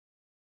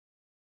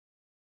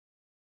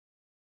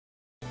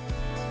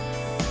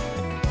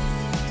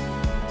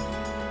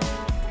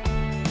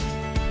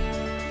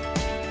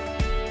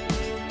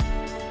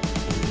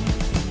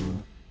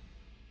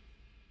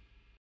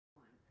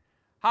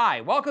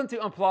Hi, welcome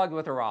to Unplugged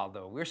with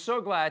Eraldo. We're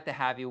so glad to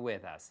have you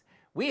with us.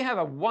 We have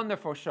a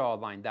wonderful show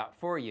lined up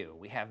for you.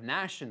 We have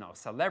national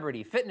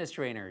celebrity fitness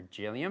trainer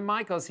Jillian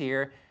Michaels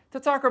here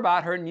to talk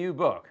about her new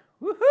book.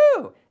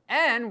 Woohoo!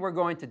 And we're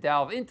going to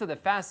delve into the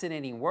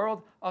fascinating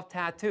world of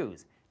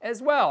tattoos,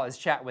 as well as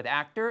chat with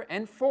actor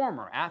and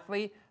former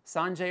athlete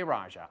Sanjay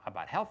Raja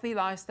about healthy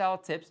lifestyle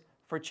tips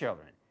for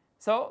children.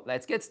 So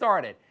let's get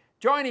started.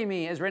 Joining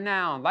me is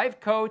renowned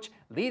life coach,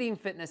 leading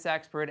fitness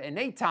expert, and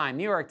 8-time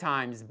New York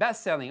Times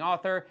best-selling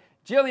author,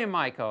 Jillian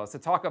Michaels, to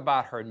talk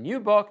about her new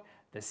book,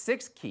 The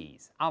 6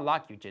 Keys: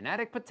 Unlock Your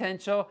Genetic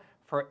Potential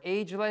for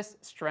Ageless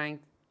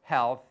Strength,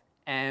 Health,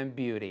 and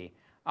Beauty.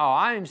 Oh,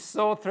 I am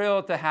so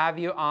thrilled to have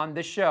you on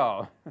the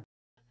show.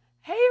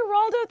 Hey,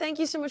 Eraldo, thank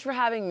you so much for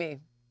having me.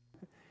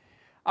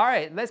 All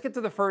right, let's get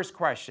to the first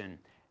question.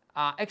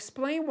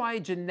 Explain why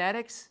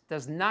genetics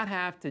does not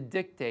have to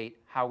dictate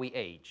how we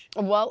age.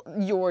 Well,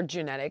 your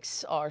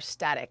genetics are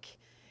static,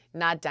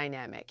 not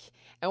dynamic.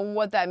 And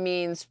what that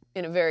means,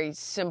 in a very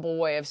simple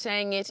way of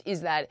saying it,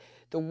 is that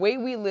the way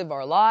we live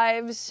our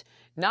lives,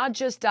 not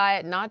just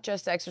diet, not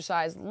just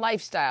exercise,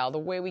 lifestyle, the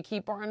way we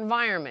keep our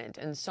environment,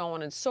 and so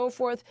on and so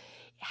forth,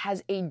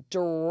 has a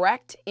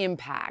direct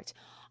impact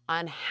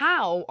on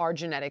how our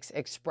genetics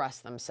express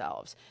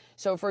themselves.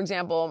 So for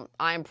example,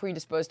 I'm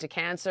predisposed to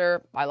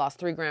cancer. I lost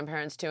 3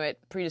 grandparents to it.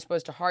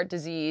 Predisposed to heart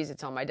disease.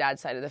 It's on my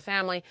dad's side of the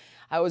family.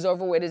 I was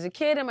overweight as a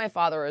kid and my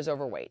father was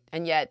overweight.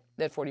 And yet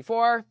at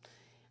 44,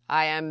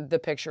 I am the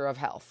picture of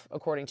health,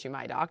 according to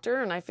my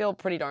doctor, and I feel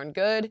pretty darn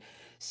good.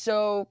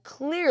 So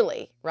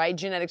clearly, right,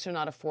 genetics are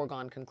not a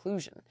foregone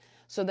conclusion.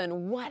 So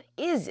then what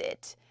is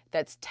it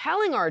that's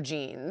telling our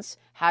genes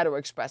how to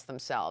express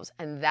themselves?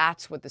 And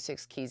that's what the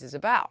 6 Keys is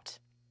about.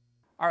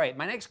 All right,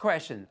 my next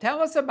question.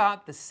 Tell us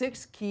about the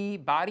 6 key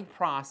body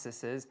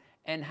processes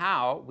and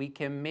how we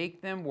can make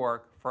them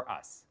work for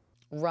us.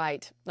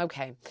 Right.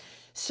 Okay.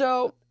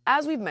 So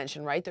as we've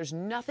mentioned, right, there's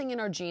nothing in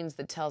our genes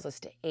that tells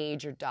us to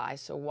age or die.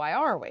 So why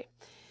are we?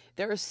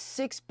 There are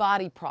 6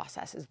 body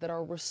processes that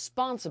are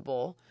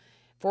responsible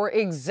for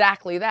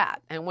exactly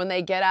that. And when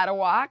they get out of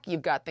whack,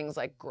 you've got things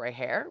like gray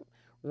hair,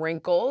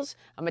 wrinkles,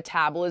 a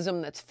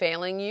metabolism that's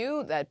failing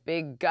you, that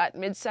big gut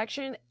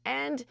midsection,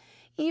 and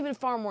even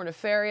far more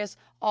nefarious,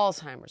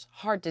 Alzheimer's,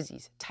 heart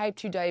disease, type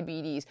 2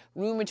 diabetes,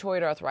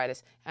 rheumatoid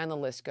arthritis, and the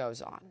list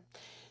goes on.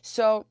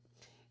 So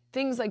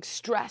things like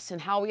stress and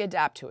how we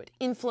adapt to it,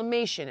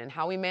 inflammation and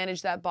how we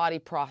manage that body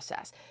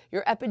process,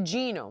 your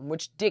epigenome,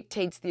 which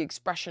dictates the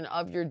expression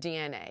of your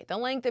DNA, the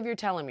length of your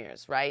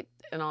telomeres, right,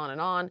 and on and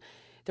on.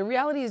 The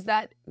reality is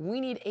that we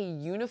need a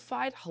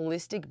unified,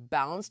 holistic,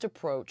 balanced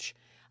approach,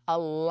 a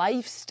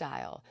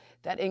lifestyle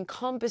that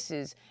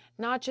encompasses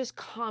not just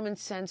common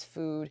sense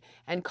food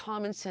and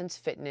common sense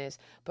fitness,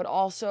 but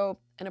also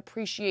an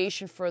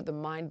appreciation for the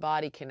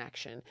mind-body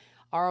connection,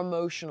 our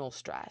emotional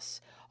stress,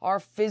 our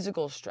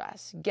physical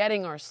stress,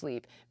 getting our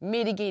sleep,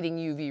 mitigating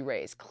UV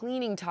rays,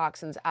 cleaning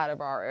toxins out of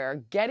our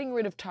air, getting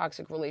rid of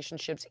toxic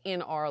relationships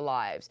in our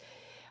lives.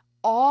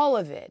 All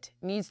of it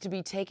needs to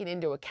be taken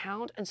into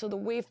account. And so the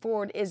way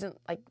forward isn't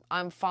like,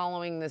 I'm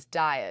following this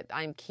diet,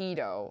 I'm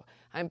keto,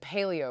 I'm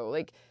paleo.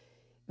 Like,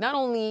 not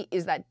only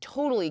is that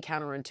totally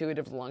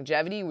counterintuitive to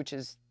longevity, which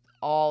is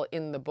all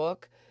in the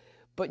book,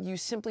 but you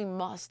simply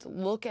must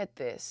look at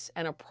this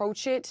and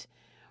approach it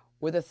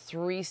with a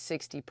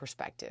 360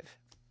 perspective.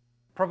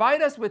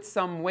 Provide us with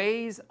some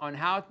ways on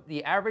how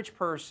the average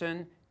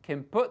person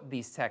can put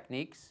these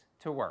techniques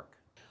to work.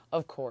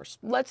 Of course.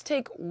 Let's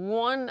take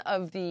one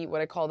of the,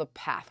 what I call the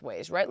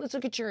pathways, right? Let's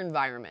look at your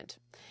environment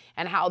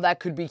and how that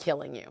could be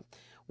killing you.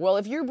 Well,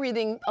 if you're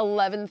breathing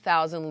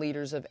 11,000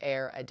 liters of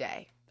air a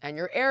day, and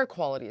your air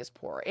quality is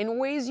poor in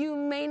ways you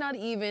may not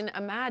even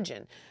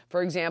imagine.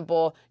 For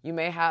example, you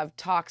may have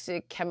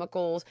toxic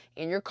chemicals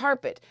in your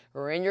carpet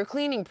or in your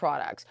cleaning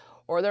products,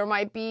 or there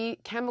might be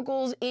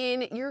chemicals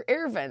in your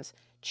air vents.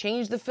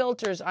 Change the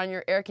filters on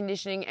your air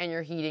conditioning and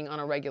your heating on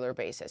a regular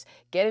basis.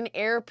 Get an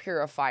air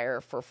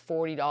purifier for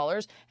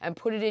 $40 and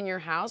put it in your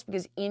house,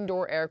 because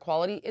indoor air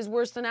quality is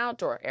worse than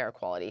outdoor air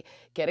quality.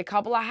 Get a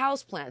couple of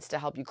houseplants to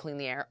help you clean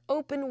the air.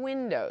 Open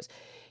windows.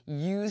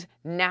 Use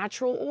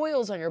natural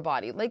oils on your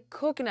body, like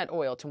coconut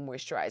oil, to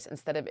moisturize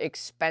instead of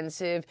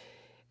expensive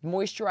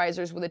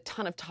moisturizers with a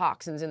ton of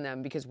toxins in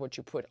them, because what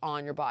you put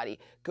on your body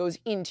goes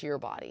into your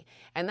body.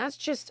 And that's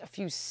just a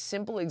few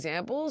simple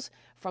examples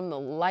from the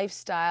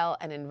lifestyle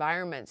and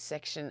environment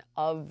section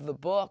of the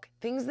book,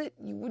 things that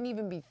you wouldn't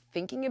even be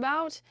thinking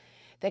about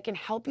that can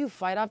help you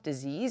fight off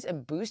disease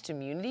and boost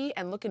immunity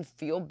and look and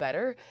feel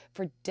better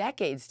for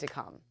decades to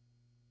come.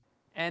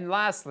 And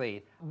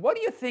lastly, what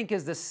do you think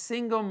is the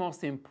single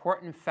most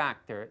important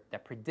factor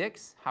that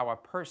predicts how a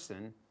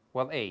person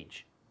will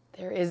age?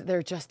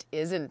 There just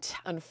isn't.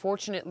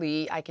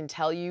 Unfortunately, I can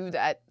tell you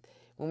that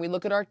when we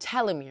look at our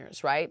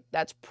telomeres, right,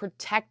 that's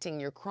protecting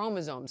your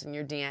chromosomes and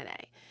your DNA.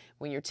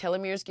 When your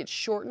telomeres get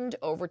shortened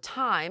over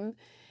time,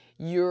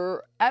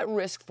 you're at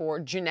risk for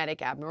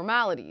genetic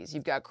abnormalities.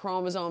 You've got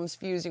chromosomes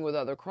fusing with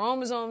other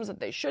chromosomes that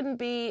they shouldn't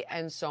be,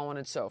 and so on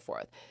and so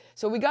forth.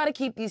 So we got to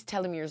keep these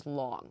telomeres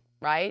long,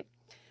 right?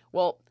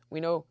 Well, we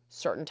know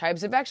certain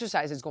types of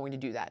exercise is going to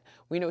do that.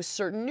 We know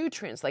certain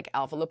nutrients like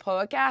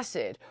alpha-lipoic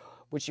acid,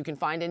 which you can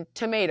find in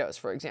tomatoes,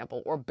 for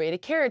example, or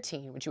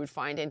beta-carotene, which you would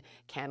find in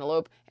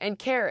cantaloupe and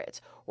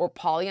carrots, or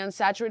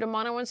polyunsaturated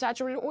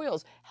monounsaturated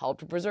oils help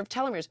to preserve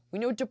telomeres. We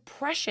know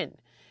depression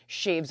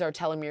shaves our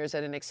telomeres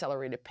at an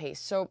accelerated pace.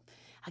 So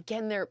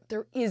again, there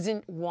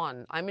isn't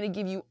one. I'm going to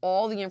give you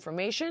all the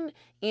information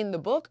in the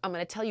book. I'm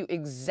going to tell you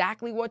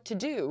exactly what to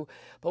do,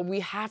 but we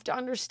have to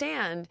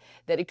understand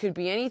that it could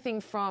be anything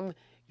from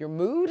your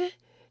mood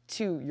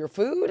to your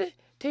food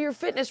to your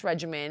fitness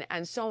regimen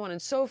and so on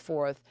and so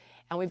forth.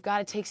 And we've got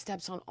to take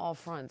steps on all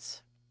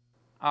fronts.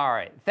 All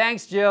right.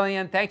 Thanks,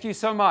 Jillian. Thank you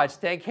so much.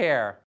 Take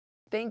care.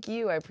 Thank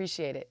you. I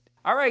appreciate it.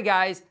 All right,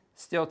 guys.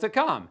 Still to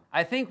come.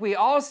 I think we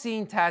all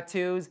seen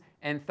tattoos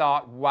and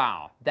thought,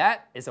 wow,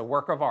 that is a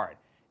work of art.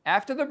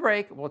 After the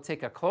break, we'll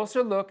take a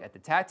closer look at the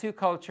tattoo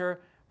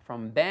culture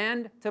from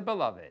banned to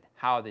beloved,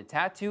 how the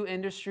tattoo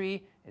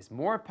industry is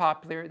more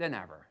popular than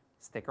ever.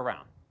 Stick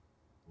around.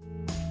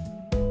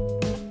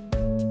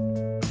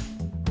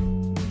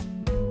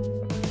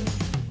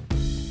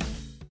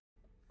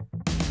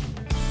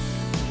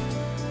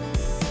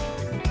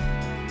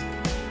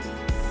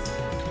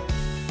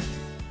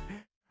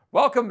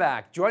 Welcome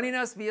back. Joining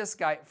us via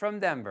Skype from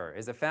Denver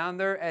is the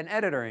founder and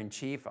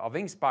editor-in-chief of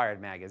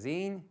INKSPIRED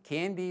magazine,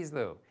 Candies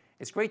Lou.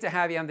 It's great to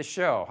have you on the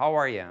show. How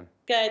are you?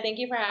 Good. Thank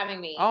you for having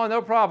me. Oh, no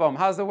problem.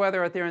 How's the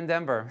weather out there in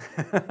Denver?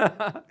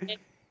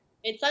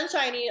 It's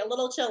sunshiny, a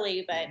little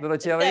chilly, but a little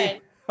chilly?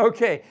 It's good.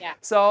 Okay. Yeah.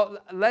 So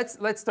let's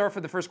start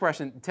for the first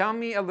question. Tell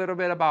me a little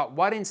bit about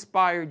what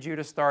inspired you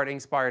to start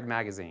INKSPIRED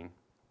magazine.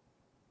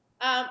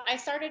 I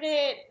started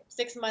it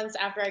 6 months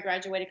after I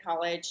graduated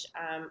college.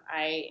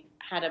 I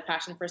had a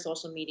passion for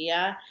social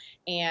media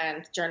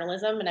and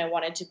journalism, and I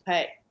wanted to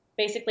put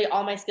basically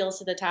all my skills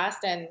to the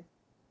test, and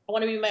I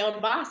want to be my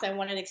own boss. I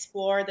wanted to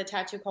explore the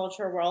tattoo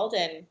culture world,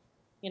 and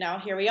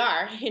here we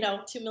are,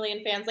 2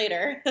 million fans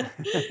later.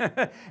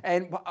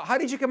 And how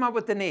did you come up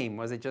with the name?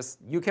 Was it just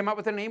you came up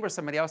with the name, or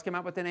somebody else came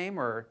up with the name,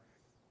 or?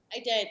 I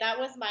did. That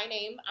was my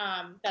name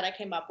that I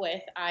came up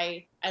with.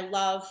 I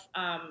love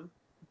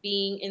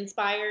being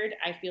inspired.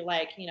 I feel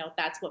like,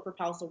 that's what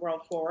propels the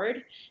world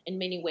forward in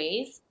many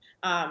ways,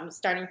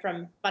 starting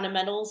from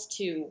fundamentals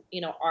to,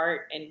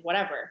 art and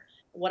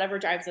whatever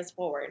drives us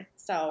forward.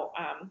 So,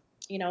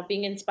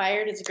 being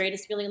inspired is the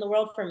greatest feeling in the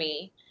world for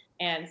me.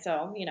 And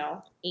so,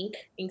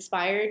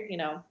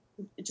 INKSPIRED,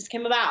 it just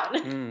came about.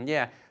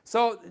 Yeah.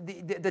 So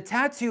the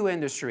tattoo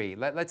industry,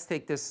 let's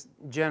take this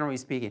generally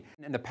speaking.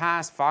 In the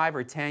past 5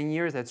 or 10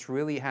 years, that's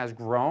really has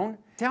grown.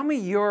 Tell me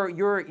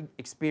your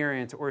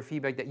experience or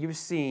feedback that you've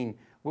seen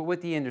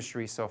with the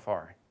industry so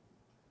far.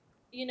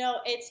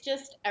 It's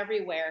just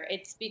everywhere.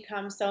 It's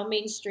become so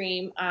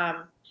mainstream.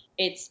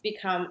 It's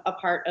become a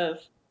part of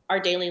our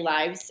daily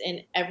lives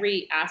in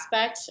every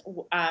aspect,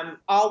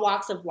 all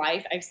walks of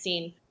life. I've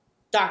seen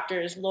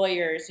doctors,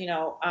 lawyers, you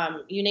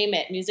name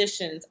it,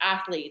 musicians,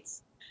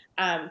 athletes,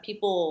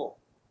 people.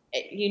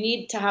 You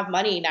need to have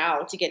money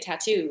now to get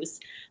tattoos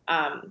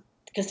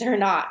because they're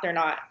not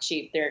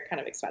cheap. They're kind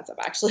of expensive,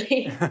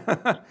 actually.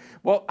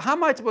 Well, how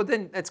much? Well,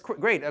 then that's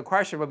great. A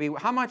question would be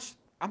how much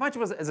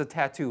as a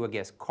tattoo, I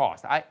guess,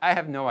 cost? I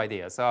have no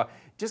idea. So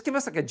just give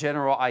us like a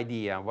general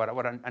idea what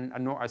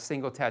a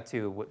single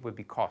tattoo would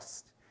be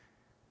cost.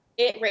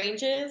 It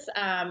ranges.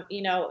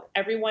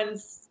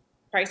 Everyone's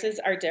prices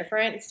are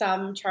different.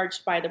 Some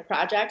charged by the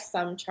project,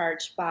 some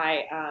charged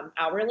by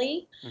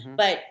hourly. Mm-hmm.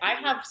 But I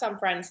have some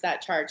friends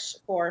that charge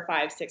 $400,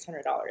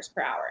 $500, $600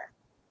 per hour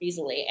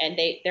easily, and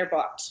they're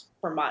booked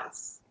for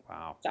months.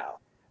 Wow.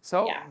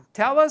 So yeah.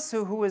 Tell us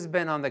who has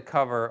been on the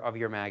cover of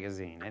your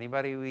magazine.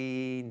 Anybody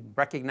we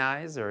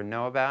recognize or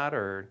know about,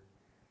 or?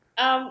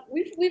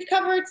 We've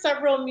covered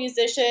several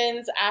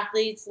musicians,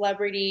 athletes,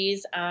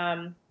 celebrities.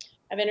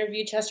 I've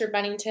interviewed Chester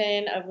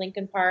Bennington of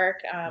Linkin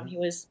Park. He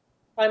was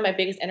probably my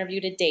biggest interview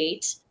to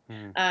date.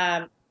 He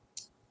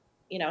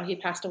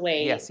passed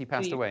away. Yes, he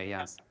passed away,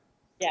 yes.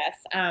 Yes.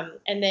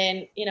 And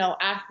then,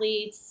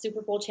 athletes,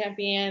 Super Bowl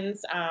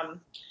champions,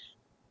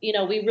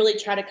 we really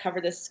try to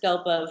cover the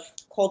scope of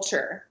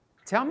culture.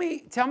 Tell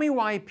me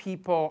why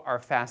people are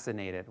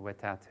fascinated with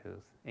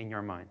tattoos in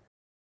your mind.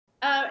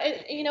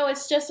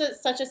 It's just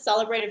such a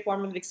celebrated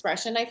form of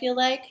expression, I feel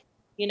like.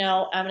 It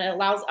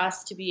allows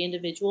us to be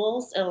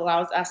individuals. It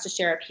allows us to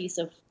share a piece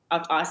of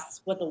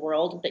us with the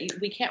world that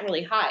we can't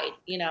really hide,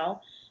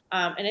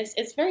 and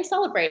it's very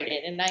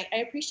celebrated, and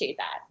I appreciate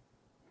that.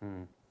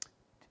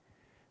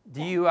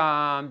 Do you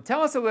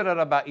tell us a little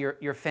bit about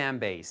your fan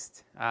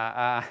base?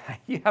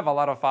 You have a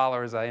lot of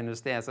followers, I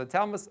understand. So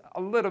tell us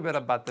a little bit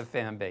about the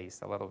fan base,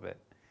 a little bit.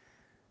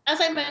 As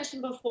I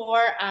mentioned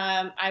before,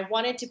 I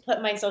wanted to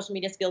put my social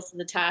media skills to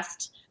the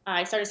test.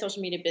 I started a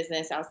social media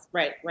business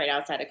right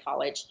outside of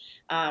college,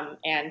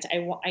 and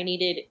I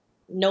needed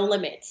no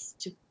limits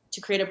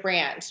to create a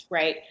brand,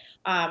 right?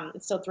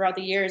 So throughout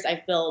the years,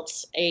 I've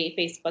built a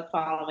Facebook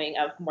following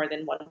of more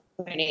than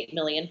 1.8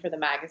 million for the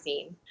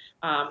magazine.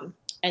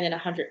 and then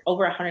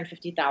over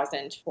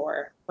 150,000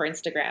 for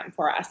Instagram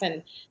for us.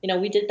 And,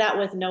 we did that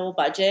with no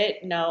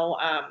budget, no,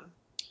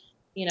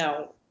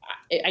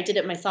 I did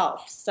it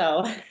myself.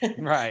 So,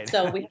 Right.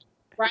 so we have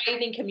a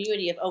thriving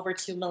community of over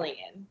 2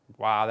 million.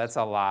 Wow, that's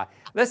a lot.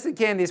 Listen,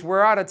 Candies,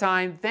 we're out of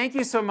time. Thank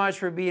you so much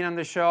for being on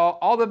the show.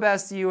 All the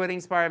best to you at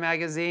Inspired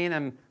Magazine.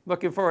 I'm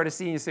looking forward to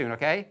seeing you soon,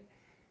 okay?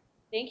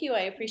 Thank you.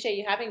 I appreciate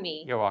you having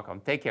me. You're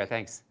welcome. Take care.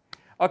 Thanks.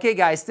 Okay,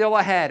 guys, still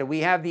ahead, we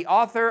have the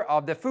author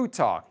of The Food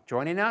Talk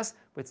joining us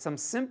with some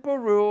simple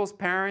rules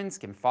parents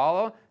can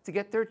follow to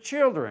get their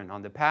children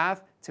on the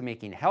path to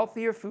making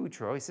healthier food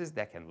choices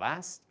that can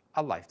last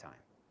a lifetime.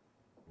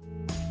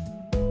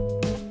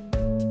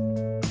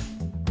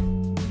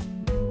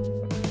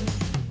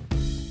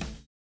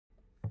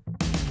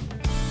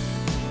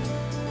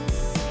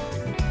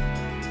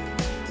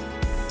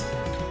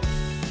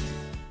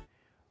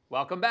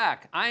 Welcome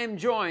back. I am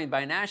joined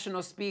by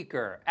national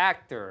speaker,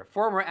 actor,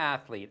 former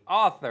athlete,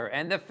 author,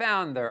 and the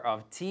founder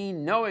of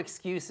Teen No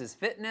Excuses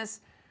Fitness,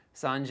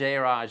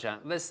 Sanjay Raja.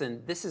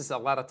 Listen, this is a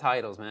lot of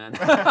titles, man,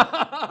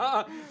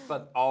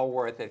 but all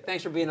worth it.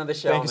 Thanks for being on the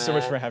show, Thank you so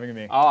much for having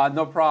me. Oh,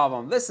 no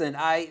problem. Listen,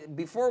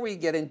 before we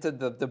get into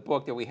the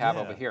book that we have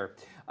over here,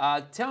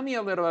 tell me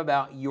a little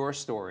about your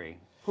story.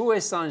 Who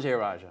is Sanjay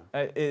Raja?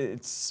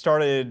 It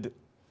started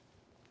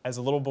as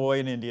a little boy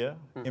in India,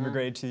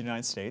 immigrated to the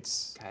United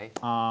States. Okay.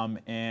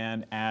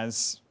 And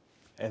as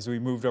we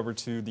moved over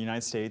to the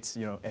United States,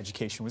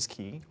 education was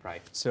key.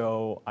 Right.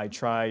 So I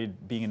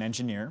tried being an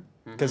engineer,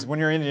 because when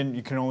you're Indian,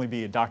 you can only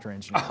be a doctor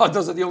engineer. Oh,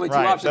 those are the only two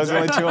Right, options. those are the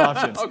only two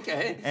options.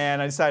 Okay. And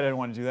I decided I didn't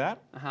want to do that.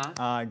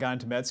 Uh-huh. Got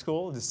into med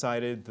school,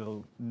 decided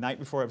the night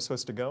before I was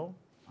supposed to go,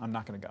 I'm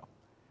not going to go.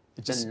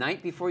 The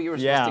night before you were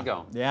supposed to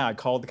go? Yeah, I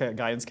called the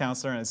guidance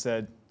counselor and I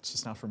said, it's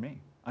just not for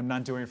me. I'm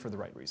not doing it for the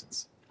right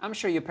reasons. I'm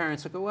sure your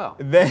parents took it well.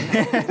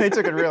 They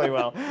took it really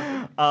well.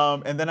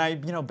 And then I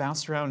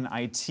bounced around in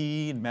IT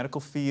and medical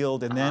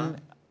field, and then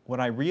what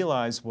I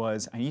realized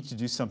was I need to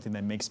do something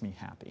that makes me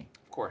happy.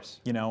 Of course.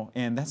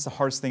 And that's the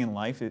hardest thing in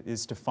life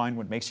is to find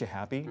what makes you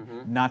happy,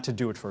 not to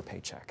do it for a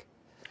paycheck.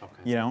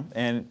 Okay.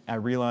 And I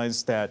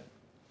realized that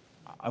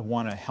I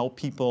want to help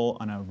people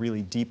on a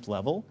really deep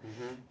level.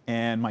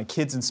 And my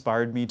kids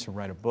inspired me to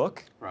write a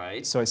book.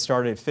 Right. So I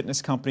started a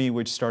fitness company,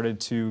 which started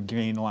to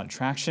gain a lot of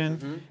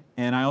traction.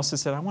 And I also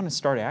said, I want to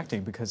start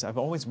acting because I've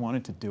always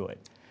wanted to do it.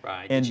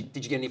 Right. And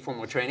did you get any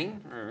formal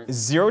training? Or?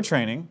 Zero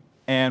training.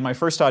 And my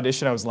first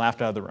audition, I was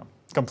laughed out of the room.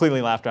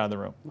 Completely laughed out of the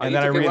room. Oh, and you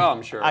then took it well,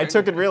 I'm sure. I right?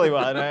 took it really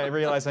well, and I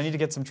realized I need to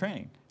get some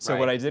training. So Right.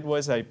 what I did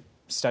was I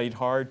studied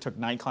hard, took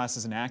 9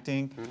 classes in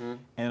acting,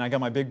 and I got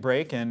my big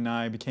break, and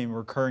I became a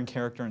recurring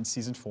character in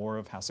season 4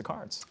 of House of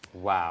Cards.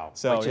 Wow.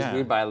 So, which is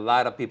viewed by a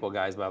lot of people,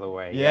 guys, by the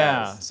way.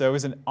 Yeah, Yes. so it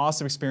was an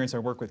awesome experience. I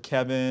worked with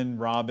Kevin,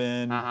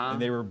 Robin, Uh-huh. and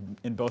they were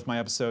in both my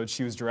episodes.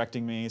 She was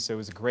directing me, so it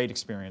was a great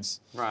experience.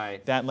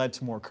 Right. That led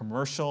to more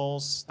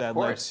commercials. That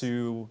led course.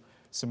 to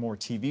some more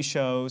TV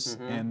shows,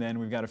 and then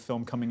we've got a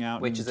film coming out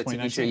Which in is a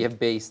 2019. TV show you have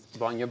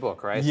based on your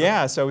book, right?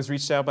 Yeah, so I was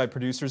reached out by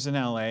producers in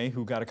LA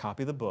who got a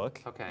copy of the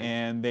book, Okay.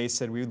 and they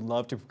said, we would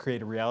love to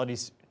create a reality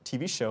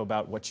TV show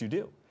about what you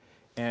do.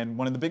 And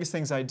one of the biggest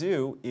things I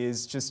do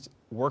is just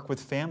work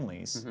with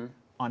families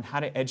on how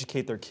to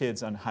educate their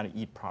kids on how to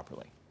eat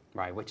properly.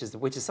 Right, which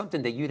is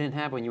something that you didn't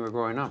have when you were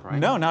growing up, right?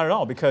 No, not at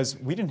all, because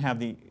we didn't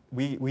have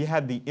we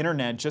had the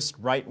internet just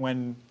right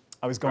when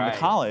I was going Right, to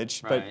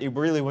college, but right. it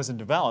really wasn't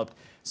developed.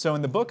 So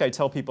in the book, I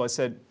tell people, I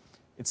said,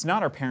 it's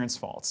not our parents'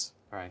 faults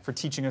Right. for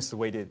teaching us the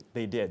way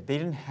they did. They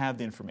didn't have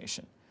the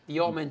information. The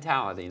old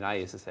mentality, that I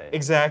used to say.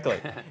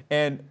 Exactly.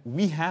 And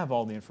we have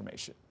all the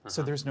information,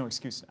 so there's no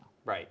excuse now.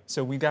 Right.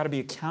 So we've got to be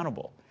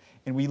accountable.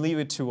 And we leave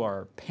it to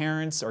our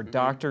parents, our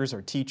doctors,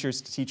 our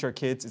teachers to teach our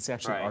kids. It's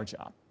actually Right. our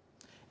job.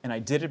 And I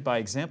did it by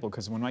example,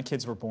 because when my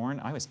kids were born,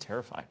 I was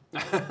terrified.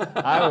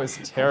 I was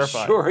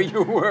terrified. Sure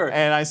you were.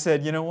 And I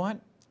said, you know what?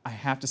 I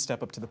have to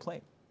step up to the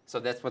plate. So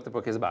that's what the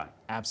book is about.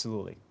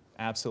 Absolutely.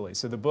 Absolutely.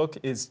 So the book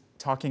is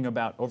talking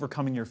about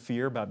overcoming your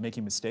fear about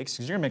making mistakes,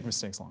 because you're going to make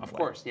mistakes along the way. Of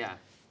course, yeah.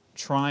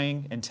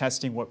 Trying and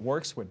testing what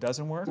works, what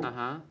doesn't work,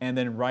 and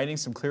then writing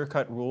some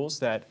clear-cut rules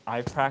that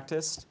I've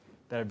practiced,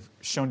 that I've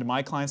shown to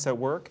my clients that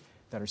work,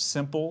 that are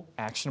simple,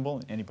 actionable,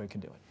 and anybody can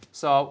do it.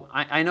 So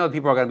I know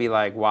people are going to be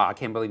like, wow, I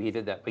can't believe you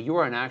did that. But you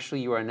were an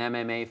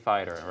MMA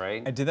fighter,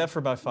 right? I did that for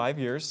about 5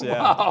 years. Yeah,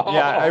 Wow.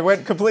 yeah. I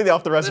went completely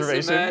off the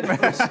reservation.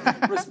 Listen,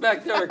 man,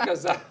 respect there,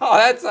 because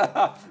that's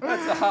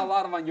a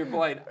lot on your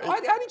plate.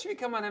 How did you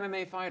become an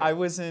MMA fighter? I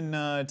was in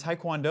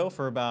Taekwondo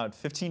for about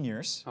 15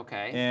 years.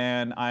 Okay.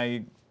 And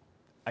I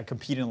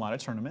competed in a lot of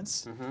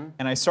tournaments.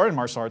 And I started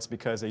martial arts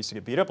because I used to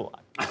get beat up a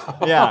lot.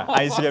 Yeah,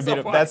 I used to get beat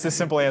up. That's the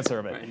simple answer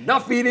of it.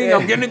 Enough eating,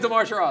 I'm getting into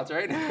martial arts,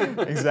 right?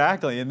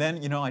 Exactly. And then,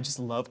 I just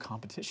love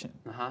competition.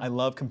 I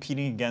love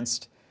competing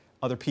against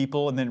other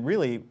people. And then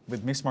really,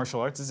 with mixed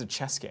martial arts, it's a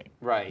chess game.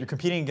 Right. You're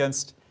competing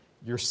against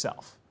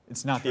yourself.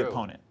 It's not the True.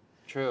 opponent.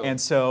 True. And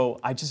so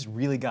I just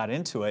really got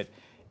into it.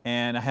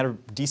 And I had a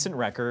decent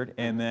record.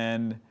 And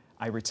then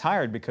I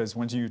retired because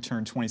once you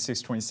turn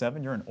 26,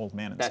 27, you're an old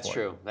man in That's sport.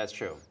 true. That's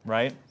true.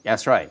 Right?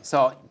 That's right.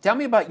 So tell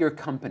me about your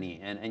company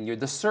and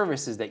the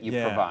services that you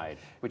provide,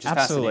 which is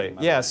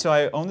fascinating. Yeah, so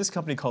I own this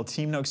company called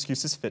Team No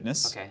Excuses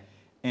Fitness. Okay.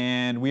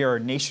 And we are a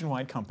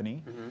nationwide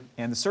company.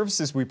 And the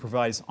services we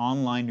provide is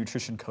online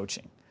nutrition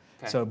coaching.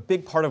 Okay. So a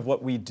big part of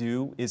what we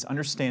do is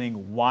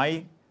understanding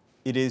why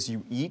it is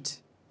you eat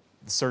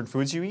the certain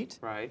foods you eat,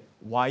 right,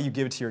 why you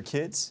give it to your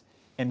kids,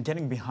 and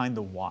getting behind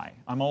the why.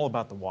 I'm all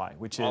about the why,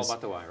 which is, all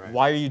about the why, right?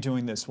 Why are you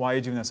doing this? Why are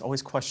you doing this?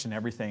 Always question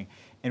everything.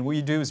 And what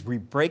you do is we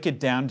break it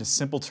down to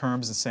simple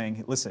terms and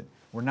saying, listen,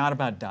 we're not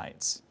about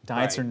diets.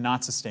 Diets are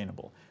not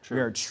sustainable. True.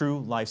 We are a true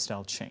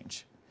lifestyle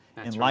change.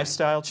 That's and right.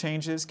 lifestyle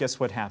changes, guess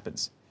what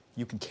happens?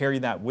 You can carry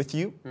that with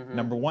you,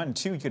 number one. And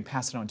two, you can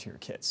pass it on to your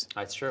kids.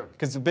 That's true.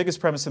 Because the biggest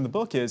premise in the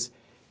book is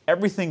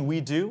everything we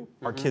do,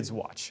 our kids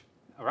watch.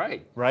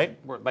 Right. Right?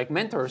 We're like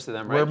mentors to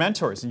them, right? We're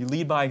mentors, and you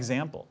lead by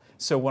example.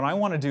 So what I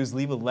want to do is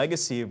leave a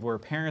legacy of where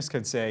parents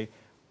could say,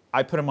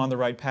 I put them on the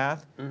right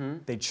path,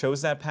 they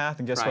chose that path,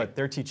 and guess what?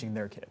 They're teaching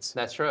their kids.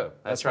 That's true.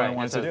 That's right. what I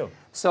wanted to do.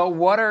 So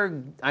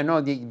I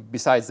know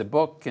besides the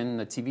book and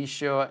the TV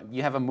show,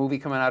 you have a movie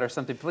coming out or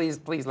something. Please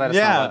let us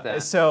know about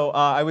that. So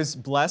I was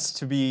blessed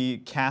to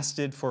be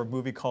casted for a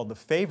movie called The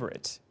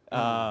Favorite.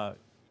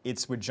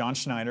 It's with John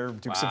Schneider,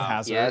 Dukes of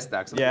Hazzard. Yes,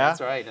 that's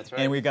right.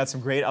 And we've got some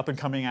great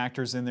up-and-coming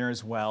actors in there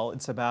as well.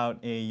 It's about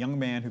a young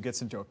man who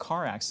gets into a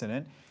car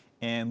accident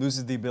and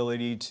loses the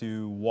ability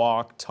to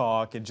walk,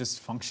 talk, and just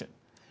function.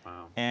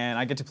 Wow. And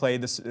I get to play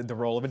the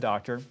role of a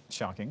doctor.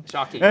 Shocking.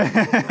 Shocking.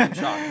 I'm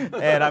shocked.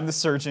 And I'm the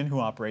surgeon who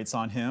operates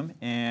on him.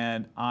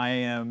 And I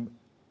am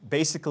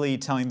basically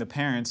telling the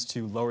parents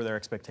to lower their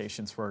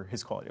expectations for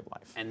his quality of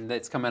life. And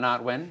it's coming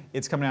out when?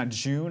 It's coming out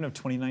June of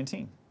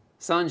 2019.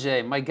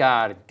 Sanjay, my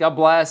God, God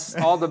bless.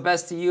 All the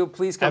best to you.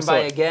 Please come by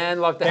again.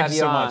 Love to have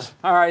you on. Much.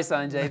 All right,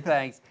 Sanjay,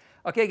 thanks.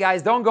 Okay,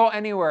 guys, don't go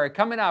anywhere.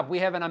 Coming up, we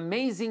have an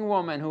amazing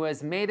woman who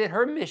has made it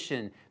her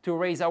mission to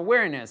raise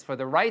awareness for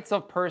the rights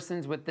of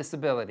persons with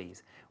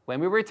disabilities. When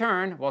we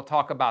return, we'll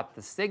talk about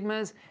the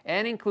stigmas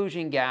and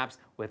inclusion gaps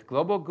with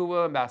Global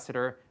Google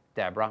Ambassador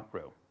Debra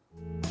Ruh.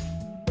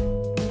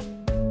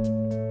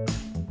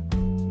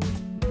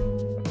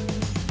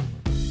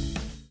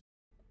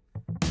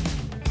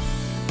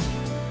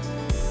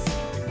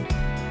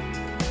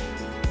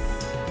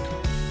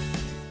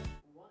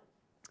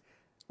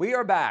 We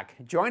are back.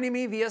 Joining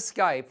me via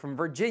Skype from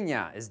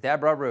Virginia is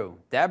Debra Ruh.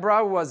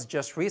 Debra was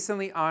just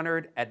recently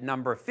honored at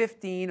number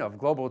 15 of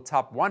Global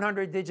Top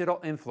 100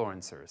 Digital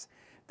Influencers.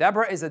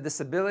 Debra is a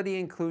disability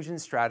inclusion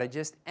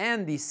strategist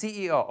and the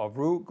CEO of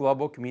Ruh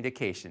Global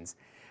Communications.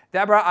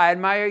 Debra, I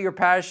admire your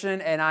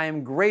passion and I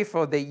am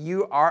grateful that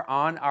you are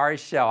on our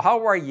show.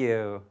 How are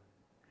you?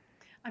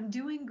 I'm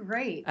doing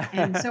great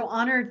and so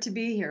honored to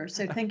be here.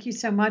 So thank you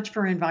so much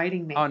for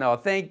inviting me. Oh no,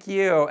 thank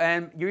you.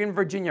 And you're in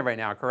Virginia right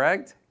now,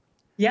 correct?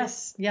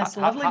 Yes,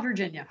 lovely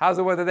Virginia. How's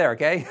the weather there,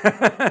 okay?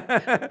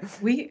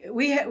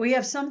 we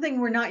have something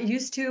we're not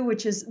used to,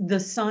 which is the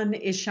sun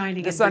is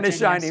shining. The sun is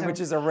shining, which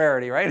is a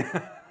rarity, right?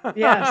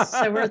 Yes,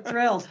 so we're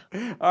thrilled.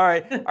 All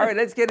right,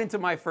 let's get into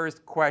my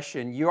first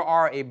question. You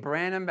are a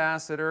brand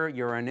ambassador,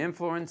 you're an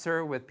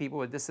influencer with people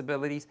with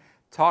disabilities.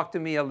 Talk to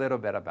me a little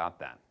bit about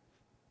that.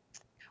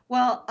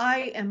 Well,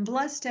 I am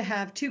blessed to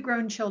have two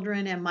grown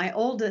children, and my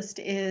oldest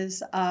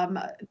is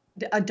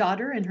a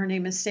daughter, and her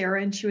name is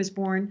Sarah, and she was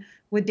born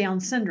with Down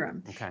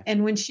syndrome. Okay.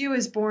 And when she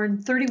was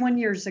born 31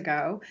 years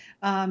ago,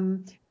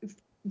 it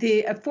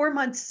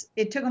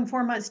took them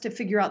 4 months to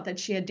figure out that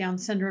she had Down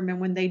syndrome. And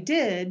when they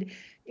did,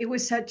 it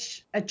was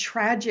such a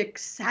tragic,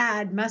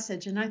 sad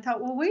message. And I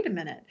thought, well, wait a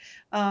minute.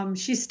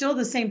 She's still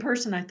the same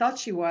person I thought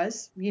she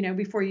was,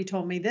 before you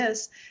told me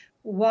this.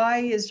 Why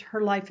is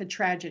her life a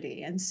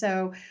tragedy? And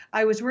so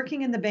I was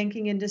working in the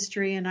banking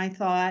industry, and I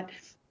thought,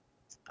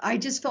 I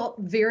just felt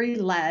very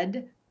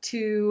led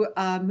to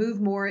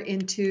move more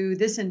into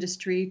this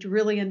industry, to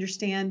really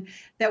understand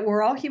that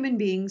we're all human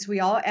beings, we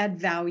all add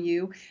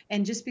value,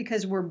 and just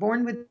because we're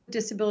born with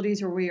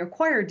disabilities or we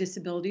acquire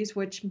disabilities,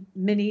 which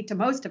many to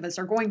most of us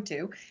are going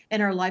to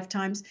in our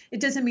lifetimes, it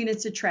doesn't mean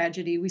it's a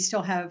tragedy. We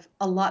still have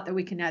a lot that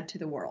we can add to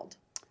the world.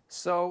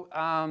 So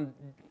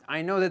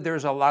I know that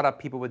there's a lot of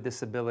people with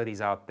disabilities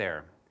out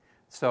there.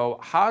 So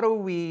how do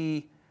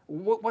we,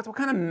 what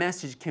kind of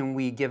message can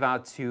we give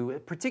out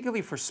to,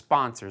 particularly for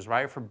sponsors,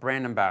 right? For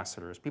brand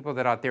ambassadors, people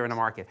that are out there in the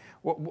market.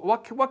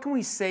 What can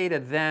we say to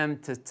them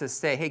to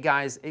say, hey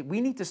guys,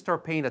 we need to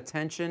start paying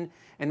attention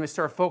and we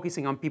start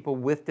focusing on people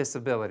with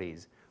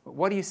disabilities.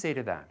 What do you say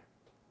to that?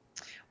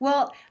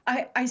 Well,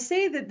 I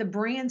say that the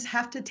brands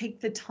have to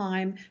take the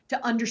time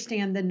to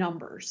understand the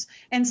numbers.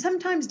 And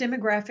sometimes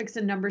demographics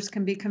and numbers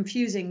can be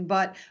confusing,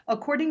 but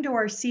according to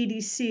our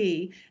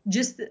CDC,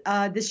 just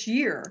this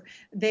year,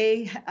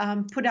 they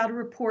put out a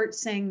report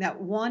saying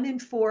that 1 in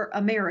 4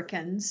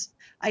 Americans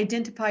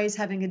identify as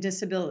having a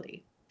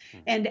disability.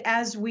 And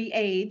as we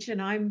age,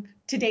 and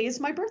today is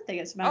my birthday,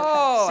 as a matter of fact.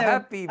 Oh,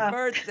 happy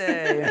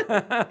birthday.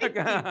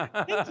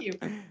 Thank you.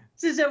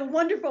 This is a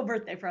wonderful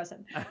birthday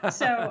present.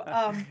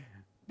 So,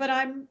 but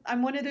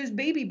I'm one of those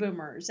baby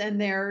boomers, and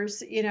there's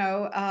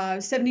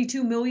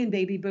 72 million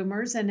baby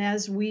boomers, and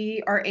as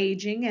we are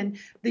aging, and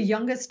the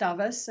youngest of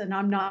us, and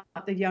I'm not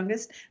the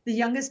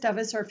youngest of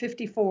us are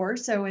 54.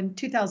 So in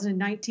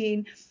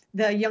 2019,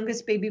 the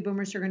youngest baby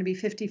boomers are going to be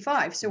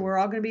 55. So we're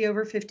all going to be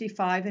over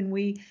 55, and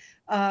we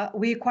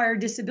acquire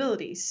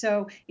disabilities.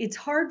 So it's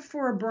hard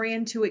for a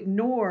brand to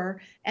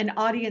ignore an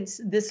audience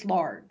this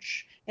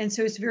large. And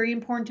so it's very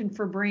important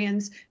for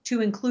brands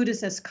to include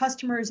us as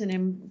customers and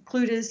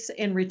include us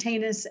and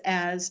retain us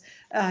as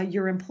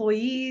your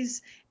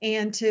employees.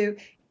 And to,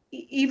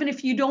 even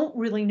if you don't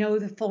really know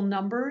the full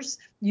numbers,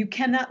 you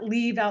cannot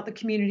leave out the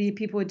community of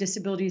people with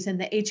disabilities in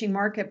the aging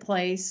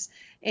marketplace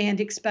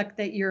and expect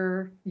that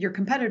your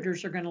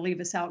competitors are going to leave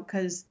us out,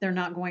 because they're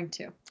not going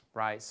to.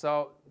 Right.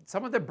 So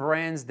some of the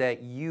brands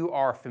that you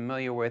are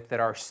familiar with that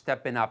are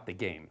stepping up the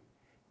game.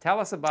 Tell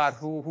us about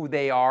who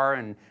they are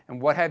and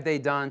what have they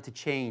done to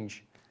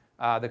change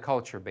the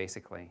culture,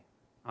 basically,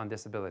 on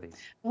disabilities.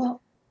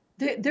 Well,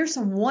 there's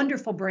some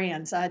wonderful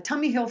brands.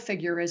 Tommy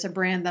Hilfiger is a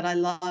brand that I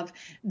love.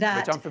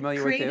 Which I'm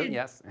familiar with too,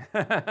 yes.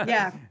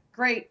 Yeah,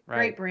 great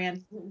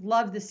brand.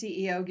 Love the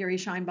CEO, Gary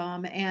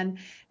Scheinbaum. And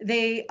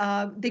they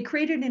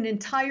created an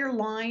entire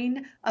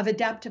line of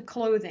adaptive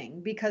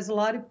clothing, because a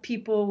lot of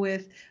people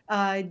with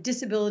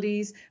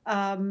disabilities,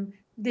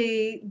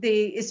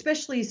 they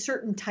especially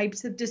certain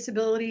types of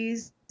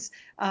disabilities,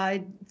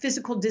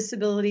 physical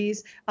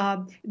disabilities,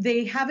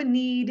 they have a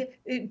need.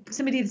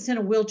 Somebody that's in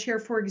a wheelchair,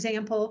 for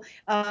example,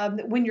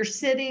 when you're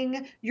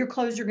sitting, your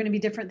clothes are going to be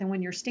different than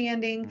when you're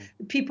standing.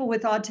 People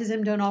with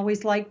autism don't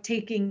always like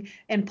taking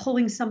and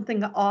pulling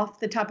something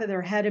off the top of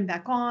their head and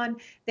back on.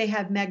 They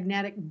have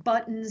magnetic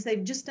buttons.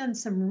 They've just done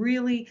some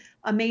really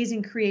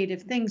amazing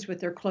creative things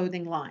with their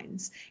clothing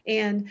lines.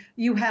 And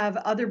you have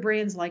other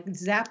brands like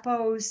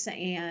Zappos,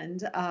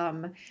 and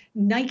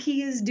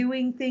Nike is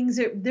doing things.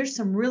 There's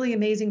some really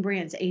amazing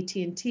brands,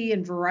 AT&T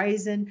and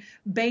Verizon,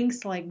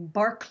 banks like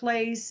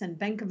Barclays and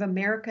Bank of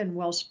America and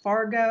Wells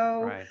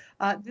Fargo.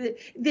 Right.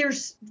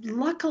 There's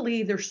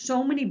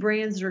so many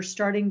brands that are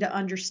starting to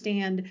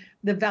understand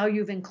the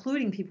value of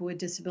including people with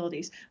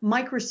disabilities.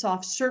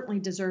 Microsoft certainly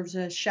deserves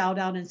a shout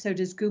out, and so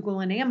does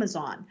Google and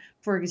Amazon,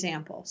 for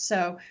example.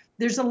 So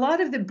there's a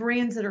lot of the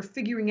brands that are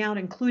figuring out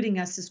including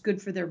us is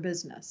good for their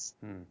business.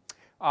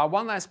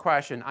 One last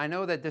question. I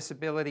know that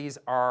disabilities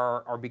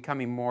are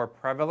becoming more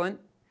prevalent.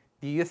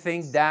 Do you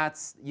think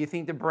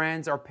the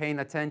brands are paying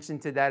attention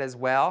to that as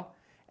well?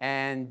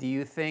 And do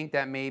you think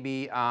that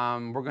maybe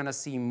we're going to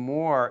see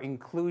more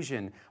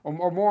inclusion,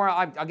 or more,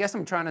 I guess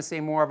I'm trying to say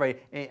more of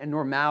a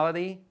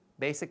normality,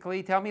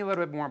 basically? Tell me a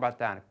little bit more about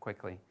that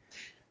quickly.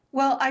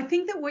 Well, I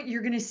think that what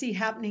you're going to see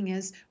happening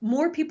is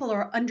more people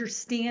are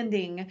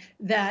understanding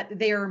that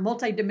they are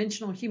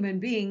multidimensional human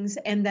beings,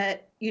 and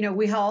that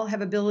we all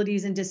have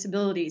abilities and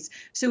disabilities.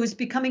 So it's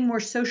becoming more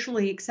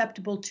socially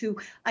acceptable to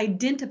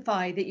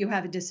identify that you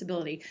have a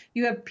disability.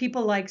 You have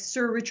people like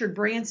Sir Richard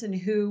Branson,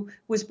 who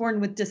was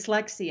born with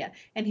dyslexia,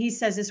 and he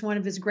says it's one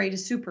of his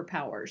greatest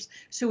superpowers.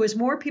 So as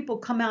more people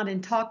come out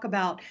and talk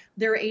about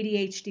their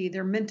ADHD,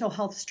 their mental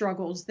health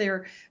struggles,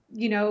 their,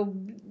 a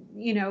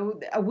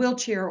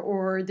wheelchair,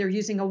 or they're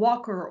using a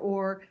walker,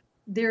 or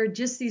they're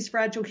just these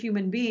fragile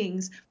human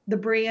beings, the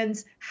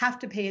brands have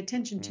to pay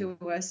attention to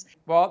us.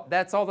 Well,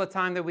 that's all the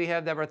time that we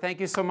have, Deborah. Thank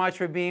you so much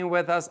for being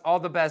with us. All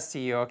the best to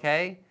you,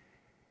 okay?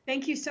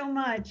 Thank you so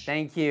much.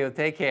 Thank you.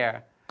 Take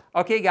care.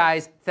 Okay,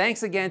 guys,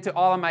 thanks again to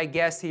all of my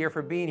guests here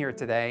for being here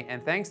today,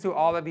 and thanks to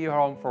all of you at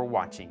home for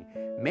watching.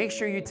 Make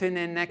sure you tune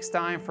in next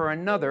time for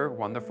another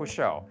wonderful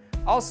show.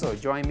 Also,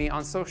 join me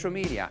on social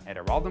media at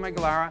Eraldo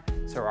Maglara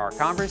so our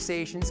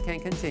conversations can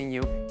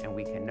continue and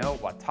we can know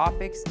what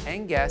topics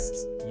and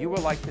guests you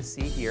would like to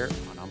see here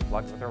on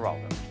Unplugged with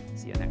Eraldo.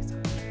 See you next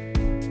time.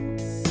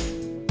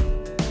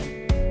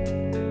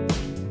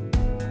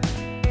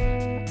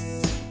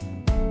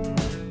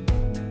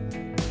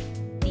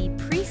 The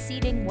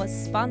preceding was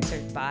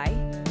sponsored by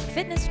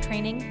Fitness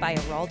Training by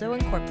Eraldo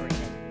Incorporated.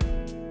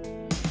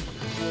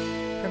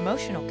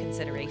 Promotional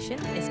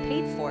consideration is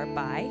paid for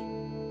by